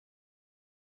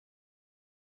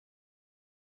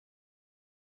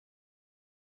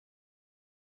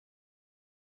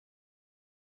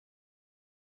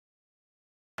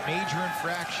Major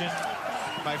infraction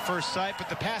by first sight, but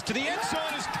the pass to the end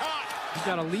zone is caught. You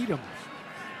got to lead him.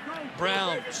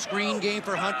 Brown, screen game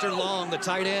for Hunter Long, the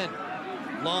tight end.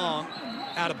 Long,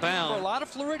 out of bounds. A lot of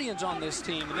Floridians on this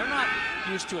team, and they're not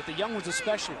used to it, the young ones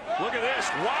especially. Look at this,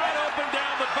 wide open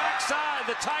down the backside,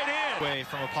 the tight end. Away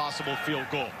from a possible field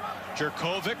goal.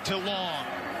 Jerkovic to Long.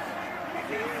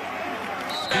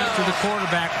 To the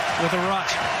quarterback with a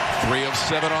rush. 3 of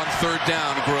 7 on third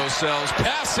down. Grossel's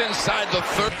pass inside the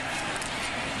third.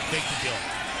 Big deal.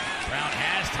 Brown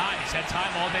has time. He's had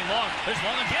time all day long. There's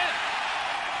Long again.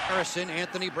 Harrison,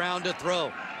 Anthony Brown to throw.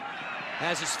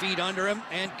 Has his feet under him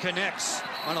and connects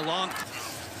on a long.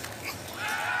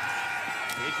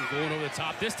 Baker going over the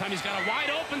top. This time he's got a wide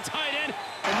open tight end.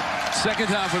 Second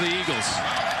down for the Eagles.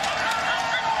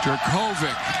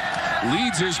 Jerkovic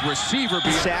leads his receiver.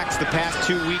 Sacks the past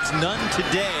 2 weeks, none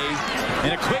today.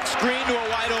 And a quick screen to a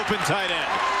wide open tight end.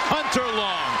 Hunter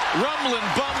Long, rumbling,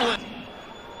 bumbling.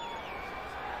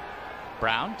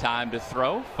 Brown, time to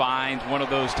throw, finds one of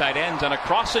those tight ends on a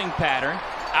crossing pattern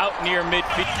out near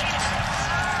midfield.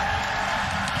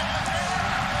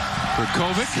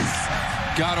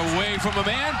 Jerkovic got away from a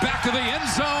man, back to the end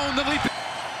zone. The leap.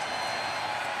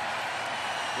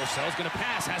 Rosel's going to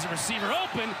pass, has a receiver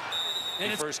open. When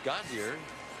he first got here,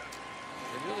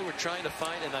 they really were trying to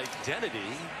find an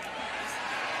identity.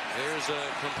 There's a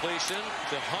completion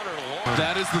to Hunter Long.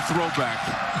 That is the throwback.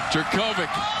 Jerkovic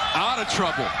out of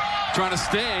trouble, trying to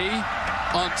stay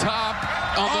on top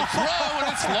on the throw,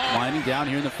 and it's Long. Winding down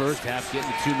here in the first half,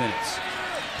 getting to 2 minutes.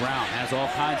 Brown has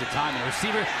all kinds of time, and the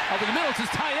receiver over the middle, it's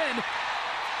his tight end.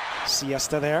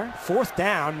 Siesta there. Fourth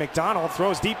down. McDonald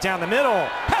throws deep down the middle.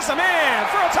 Pass a man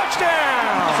for a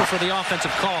touchdown. Also for the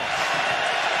offensive call.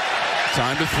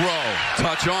 Time to throw.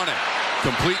 Touch on it.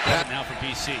 Complete pass. Now for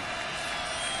BC.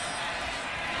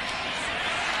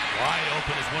 Wide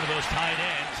open is one of those tight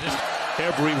ends.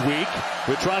 Every week,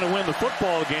 they're trying to win the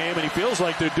football game, and he feels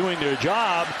like they're doing their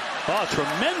job. Oh,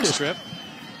 tremendous. Trip.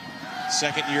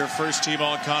 Second-year first-team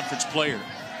all-conference player.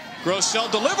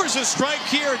 Grossell delivers a strike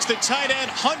here. It's the tight end,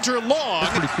 Hunter Long.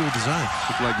 That's pretty cool design.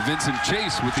 Look like Vincent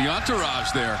Chase with the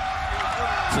entourage there.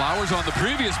 Flowers on the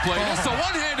previous play. That's a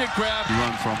one-handed grab.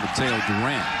 Run from Mateo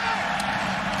Durant.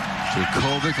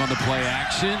 Jerkovic on the play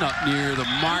action up near the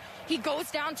mark. He goes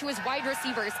down to his wide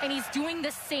receivers, and he's doing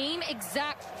the same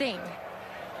exact thing.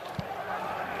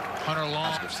 Hunter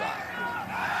Long.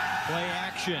 Play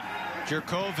action.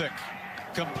 Jerkovic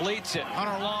completes it.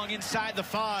 Hunter Long inside the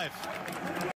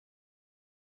 5.